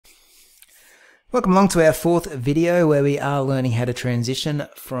Welcome along to our fourth video where we are learning how to transition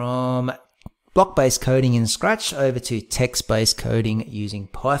from block-based coding in Scratch over to text-based coding using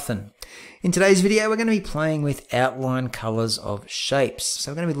Python. In today's video we're going to be playing with outline colors of shapes.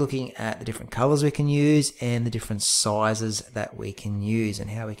 So we're going to be looking at the different colors we can use and the different sizes that we can use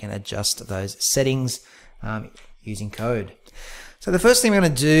and how we can adjust those settings using code. So the first thing we're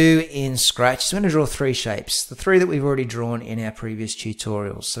going to do in Scratch is we're going to draw three shapes, the three that we've already drawn in our previous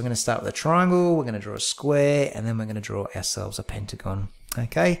tutorials. So we're going to start with a triangle, we're going to draw a square, and then we're going to draw ourselves a pentagon.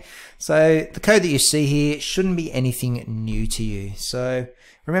 Okay, so the code that you see here shouldn't be anything new to you. So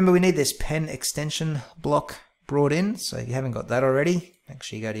remember, we need this pen extension block brought in. So if you haven't got that already, make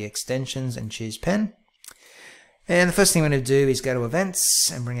sure you go to your extensions and choose pen. And the first thing we're going to do is go to events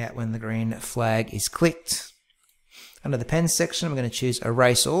and bring out when the green flag is clicked. Under the pen section, we're going to choose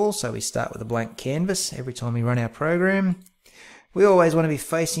erase all, so we start with a blank canvas every time we run our program. We always want to be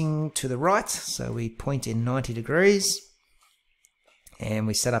facing to the right, so we point in 90 degrees and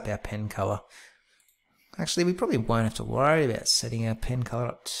we set up our pen color. Actually, we probably won't have to worry about setting our pen color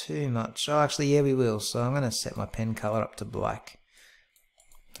up too much. Oh, actually, yeah, we will. So I'm going to set my pen color up to black.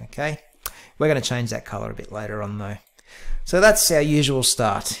 Okay, we're going to change that color a bit later on though. So that's our usual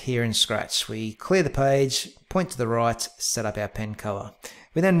start here in Scratch. We clear the page, point to the right, set up our pen color.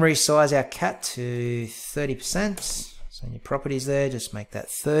 We then resize our cat to 30%. So in your properties there, just make that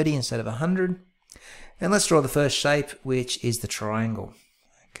 30 instead of 100. And let's draw the first shape, which is the triangle.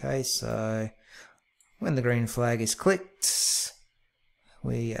 Okay, so when the green flag is clicked,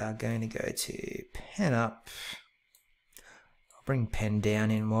 we are going to go to pen up. Bring pen down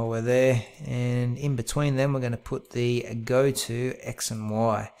in while we're there, and in between them we're going to put the go to X and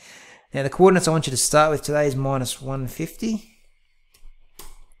Y. Now the coordinates I want you to start with today is -150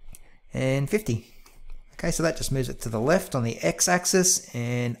 and 50. Okay, so that just moves it to the left on the X axis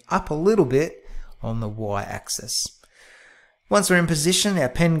and up a little bit on the Y axis. Once we're in position, our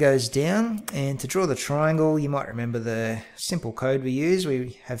pen goes down, and to draw the triangle, you might remember the simple code we use.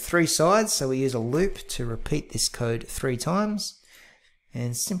 We have three sides, so we use a loop to repeat this code 3 times,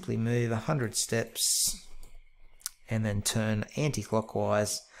 and simply move 100 steps, and then turn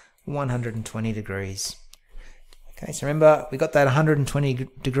anti-clockwise 120 degrees. Okay, so remember, we got that 120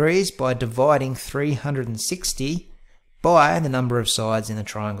 degrees by dividing 360 by the number of sides in the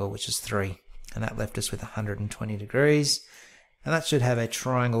triangle, which is 3, and that left us with 120 degrees. And that should have a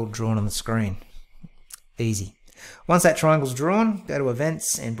triangle drawn on the screen. Easy. Once that triangle's drawn, go to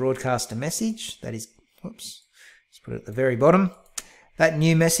events and broadcast a message. That is, whoops, let's put it at the very bottom. That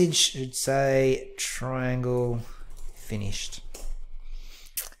new message should say triangle finished.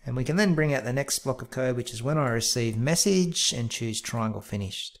 And we can then bring out the next block of code, which is when I receive message, and choose triangle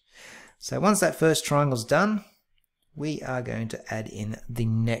finished. So once that first triangle's done, we are going to add in the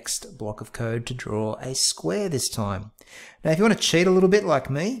next block of code to draw a square this time. Now if you want to cheat a little bit like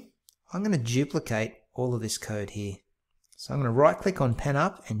me, I'm going to duplicate all of this code here. So I'm going to right click on pen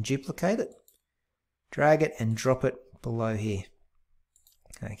up and duplicate it, drag it and drop it below here.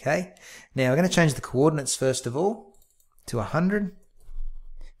 Okay, now we're going to change the coordinates first of all to 100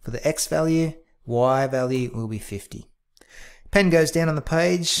 for the X value, Y value will be 50. Pen goes down on the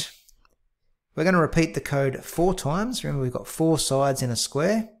page. We're going to repeat the code 4 times. Remember, we've got 4 sides in a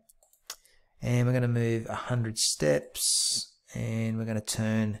square. And we're going to move 100 steps. And we're going to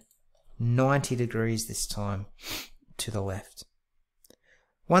turn 90 degrees this time to the left.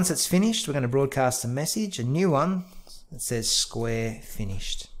 Once it's finished, we're going to broadcast a message, a new one, that says square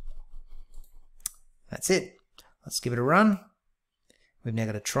finished. That's it. Let's give it a run. We've now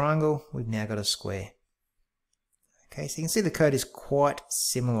got a triangle. We've now got a square. Okay, so you can see the code is quite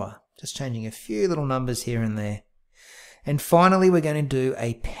similar. Just changing a few little numbers here and there. And finally, we're going to do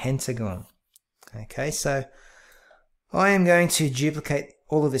a pentagon. Okay, so I am going to duplicate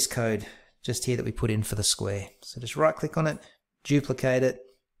all of this code just here that we put in for the square. So just right click on it, duplicate it,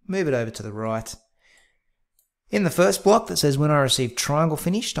 move it over to the right. In the first block that says when I receive triangle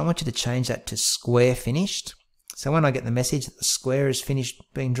finished, I want you to change that to square finished. So when I get the message that the square is finished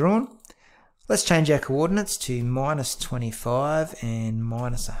being drawn, let's change our coordinates to -25 and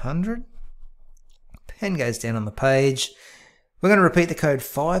 -100. Pen goes down on the page. We're going to repeat the code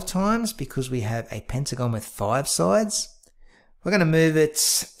 5 times because we have a pentagon with 5 sides. We're going to move it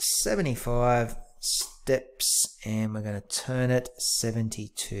 75 steps and we're going to turn it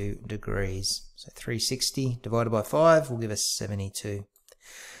 72 degrees. So 360 divided by 5 will give us 72.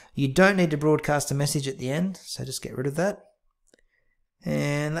 You don't need to broadcast a message at the end, so just get rid of that.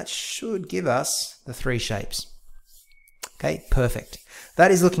 And that should give us the 3 shapes. Okay, perfect.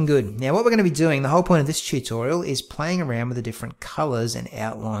 That is looking good. Now what we're going to be doing, the whole point of this tutorial is playing around with the different colors and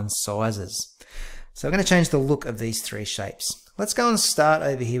outline sizes. So we're going to change the look of these three shapes. Let's go and start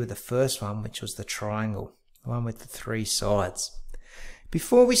over here with the first one, which was the triangle, the one with the three sides.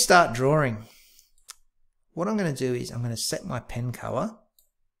 Before we start drawing, what I'm going to do is I'm going to set my pen color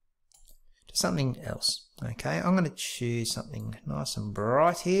to something else. Okay, I'm going to choose something nice and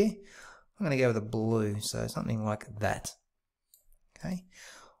bright here. I'm going to go with a blue, so something like that. Okay,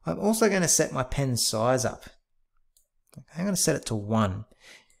 I'm also going to set my pen size up. Okay, I'm going to set it to 1.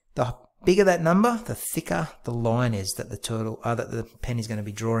 The bigger that number, the thicker the line is that the pen is going to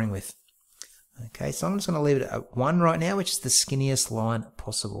be drawing with. Okay, so I'm just going to leave it at 1 right now, which is the skinniest line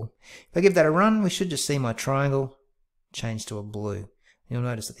possible. If I give that a run, we should just see my triangle change to a blue. You'll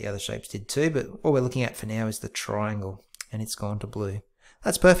notice that the other shapes did too, but all we're looking at for now is the triangle, and it's gone to blue.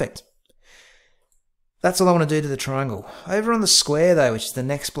 That's perfect. That's all I want to do to the triangle. Over on the square though, which is the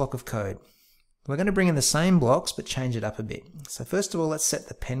next block of code, we're going to bring in the same blocks but change it up a bit. So first of all, let's set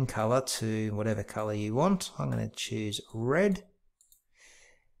the pen color to whatever color you want. I'm going to choose red.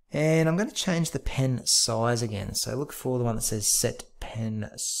 And I'm going to change the pen size again. So look for the one that says set pen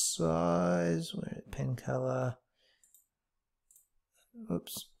size, pen color.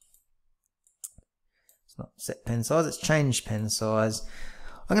 Oops. It's not set pen size, it's change pen size.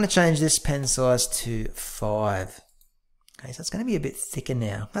 I'm going to change this pen size to 5. Okay, so it's going to be a bit thicker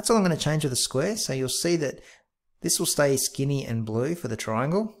now. That's all I'm going to change with the square. So you'll see that this will stay skinny and blue for the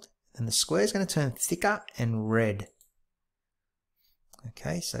triangle, and the square is going to turn thicker and red.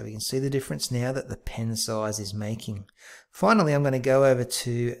 Okay, so we can see the difference now that the pen size is making. Finally, I'm going to go over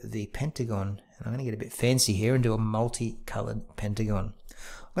to the pentagon, and I'm going to get a bit fancy here and do a multicolored pentagon.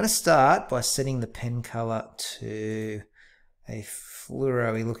 I'm going to start by setting the pen color to a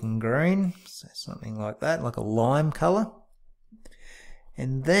fluoro-y looking green, so something like that, like a lime color.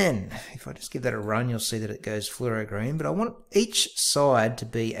 And then, if I just give that a run, you'll see that it goes fluoro green, but I want each side to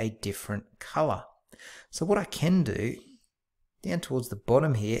be a different color. So what I can do, down towards the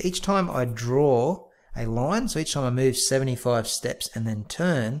bottom here, each time I draw a line, so each time I move 75 steps and then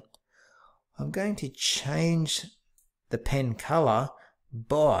turn, I'm going to change the pen color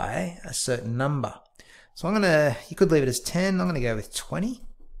by a certain number. So I'm going to, you could leave it as 10, I'm going to go with 20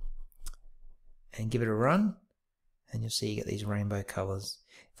 and give it a run, and you'll see you get these rainbow colors.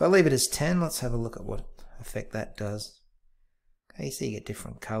 If I leave it as 10, let's have a look at what effect that does. Okay, so you get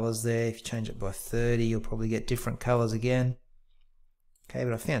different colors there. If you change it by 30, you'll probably get different colors again. Okay,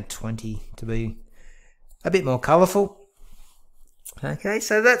 but I found 20 to be a bit more colorful. Okay,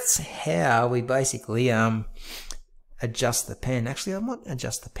 so that's how we basically adjust the pen. Actually, I might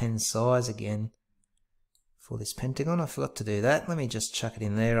adjust the pen size again for this pentagon. I forgot to do that. Let me just chuck it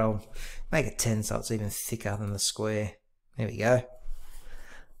in there. I'll make it 10 so it's even thicker than the square. There we go.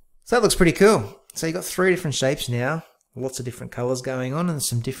 So that looks pretty cool. So you've got 3 different shapes now, lots of different colors going on, and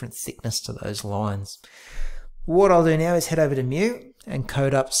some different thickness to those lines. What I'll do now is head over to Mu and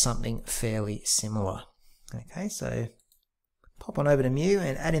code up something fairly similar. Okay, so pop on over to Mu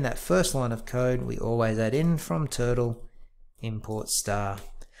and add in that first line of code we always add in from turtle import star.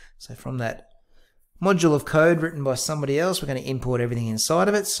 So from that module of code written by somebody else, we're going to import everything inside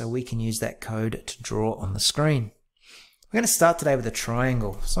of it so we can use that code to draw on the screen. We're going to start today with a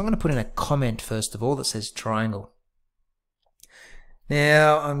triangle. So I'm going to put in a comment first of all that says triangle.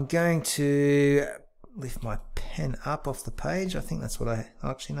 Now I'm going to lift my pen up off the page. I think that's what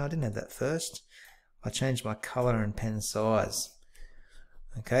actually no, I didn't have that first. I changed my color and pen size.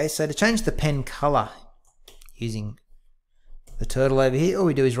 Okay, so to change the pen color using the turtle over here, all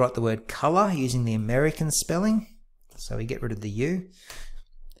we do is write the word color using the American spelling. So we get rid of the U.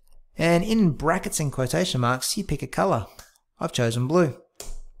 And in brackets and quotation marks, you pick a color. I've chosen blue.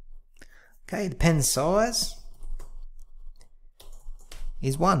 Okay, the pen size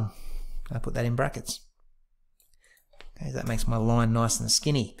is 1. I put that in brackets. Okay, that makes my line nice and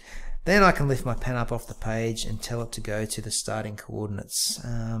skinny. Then I can lift my pen up off the page and tell it to go to the starting coordinates.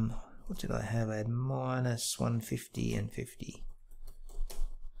 What did I have? I had minus 150 and 50.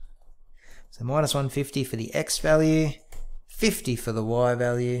 So minus 150 for the X value, 50 for the Y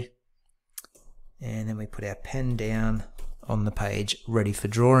value, and then we put our pen down on the page ready for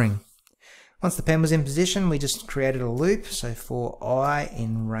drawing. Once the pen was in position, we just created a loop. So for I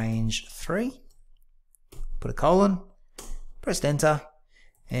in range 3, put a colon, pressed enter,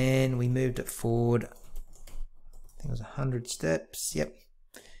 and we moved it forward, I think it was 100 steps, yep.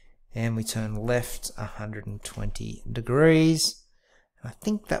 And we turn left 120 degrees. I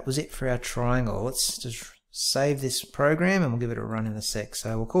think that was it for our triangle. Let's just save this program and we'll give it a run in a sec.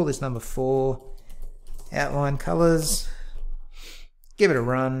 So we'll call this number 4 outline colours, give it a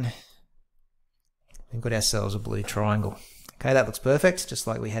run. We've got ourselves a blue triangle. Okay, that looks perfect, just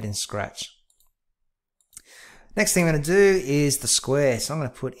like we had in Scratch. Next thing I'm going to do is the square. So I'm going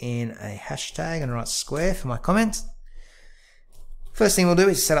to put in a hashtag and write square for my comment. First thing we'll do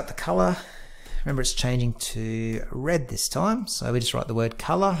is set up the colour. Remember, it's changing to red this time, so we just write the word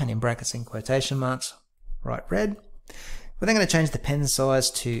colour and in brackets and quotation marks write red. We're then going to change the pen size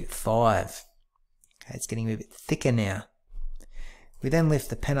to 5. Okay, it's getting a bit thicker now. We then lift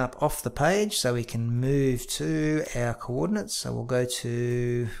the pen up off the page so we can move to our coordinates. So we'll go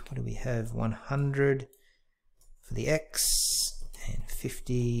to, what do we have, 100 for the X and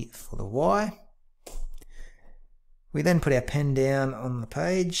 50 for the Y. We then put our pen down on the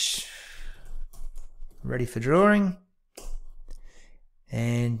page, ready for drawing,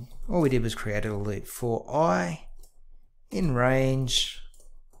 and all we did was create a loop for I in range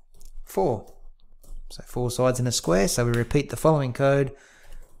 4. So 4 sides in a square, so we repeat the following code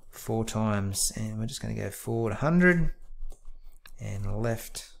 4 times, and we're just going to go forward 100 and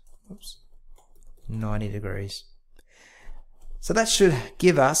left 90 degrees. So that should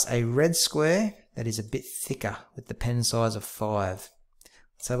give us a red square that is a bit thicker with the pen size of 5.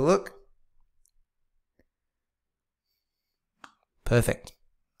 Let's have a look. Perfect.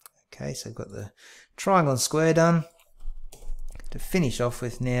 Okay, so I've got the triangle and square done. To finish off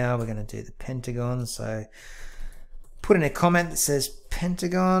with now, we're going to do the pentagon. So put in a comment that says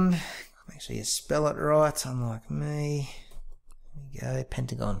pentagon. Make sure you spell it right, unlike me. There we go,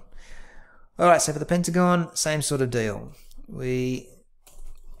 pentagon. Alright, so for the pentagon, same sort of deal. We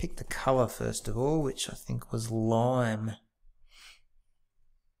pick the colour first of all, which I think was lime.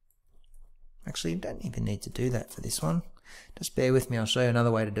 Actually, you don't even need to do that for this one. Just bear with me, I'll show you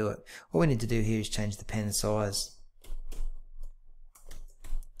another way to do it. All we need to do here is change the pen size.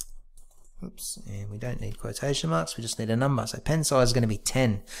 Oops, and we don't need quotation marks, we just need a number. So pen size is going to be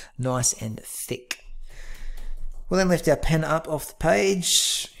 10, nice and thick. We'll then lift our pen up off the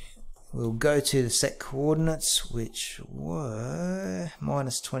page. We'll go to the set coordinates, which were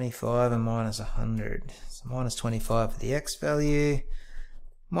minus 25 and minus 100. So minus 25 for the X value,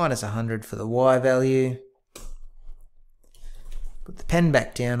 minus 100 for the Y value. Put the pen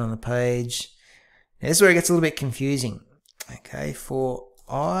back down on the page. Now this is where it gets a little bit confusing. Okay, for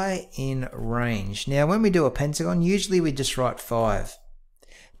I in range. Now when we do a pentagon, usually we just write 5.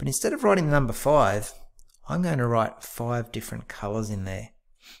 But instead of writing the number 5, I'm going to write 5 different colours in there.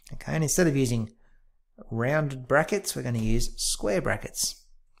 Okay, and instead of using rounded brackets, we're going to use square brackets.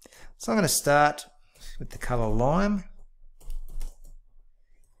 So I'm going to start with the colour lime,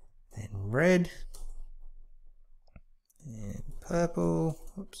 then red, and purple,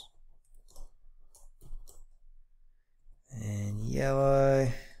 oops, and yellow,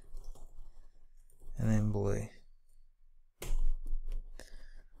 and then blue.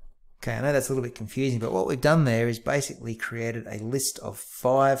 Okay, I know that's a little bit confusing, but what we've done there is basically created a list of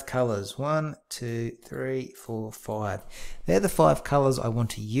 5 colours. 1, 2, 3, 4, 5. They're the 5 colours I want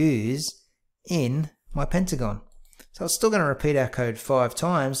to use in my pentagon. So it's still going to repeat our code 5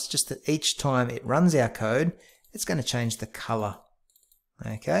 times, just that each time it runs our code, it's going to change the colour.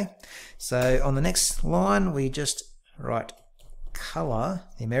 Okay, so on the next line, we just write colour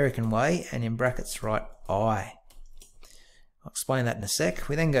the American way, and in brackets write I. I'll explain that in a sec.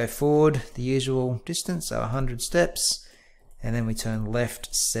 We then go forward the usual distance, so 100 steps, and then we turn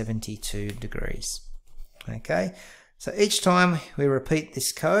left 72 degrees. Okay, so each time we repeat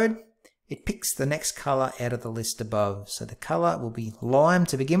this code, it picks the next colour out of the list above. So the colour will be lime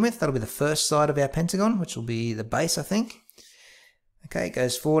to begin with. That'll be the first side of our pentagon, which will be the base, I think. Okay, it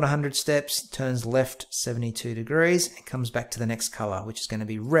goes forward 100 steps, turns left 72 degrees, and comes back to the next colour, which is going to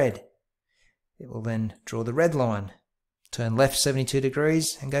be red. It will then draw the red line, turn left 72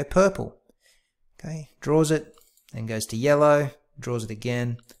 degrees, and go purple. Okay, draws it, and goes to yellow, draws it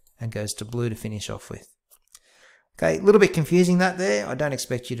again, and goes to blue to finish off with. Okay, a little bit confusing that there. I don't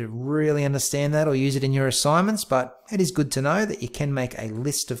expect you to really understand that or use it in your assignments, but it is good to know that you can make a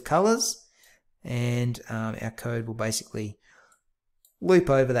list of colours, and our code will basically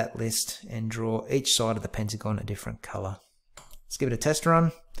loop over that list and draw each side of the pentagon a different colour. Let's give it a test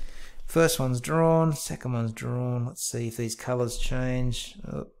run. First one's drawn, second one's drawn. Let's see if these colours change.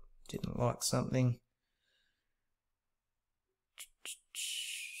 Oh, didn't like something.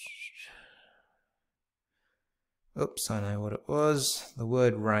 Oops, I know what it was. The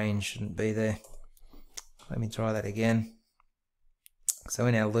word range shouldn't be there. Let me try that again. So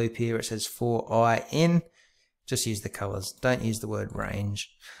in our loop here it says for I in. Just use the colours. Don't use the word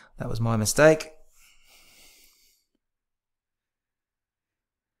range. That was my mistake.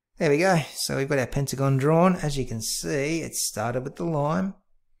 There we go. So we've got our pentagon drawn. As you can see, it started with the lime,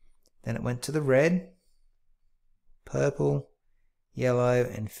 then it went to the red, purple, yellow,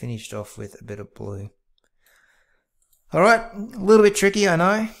 and finished off with a bit of blue. Alright, a little bit tricky, I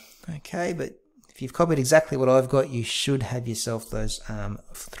know. Okay, but if you've copied exactly what I've got, you should have yourself those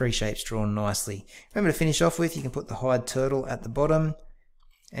 3 shapes drawn nicely. Remember to finish off with, you can put the hide turtle at the bottom,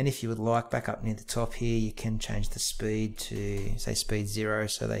 and if you would like, back up near the top here, you can change the speed to, say, speed 0,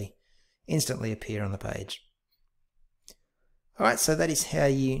 so they instantly appear on the page. Alright, so that is how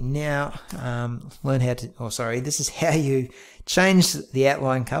you now learn how to, this is how you change the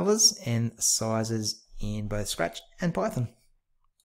outline colours and sizes in both Scratch and Python.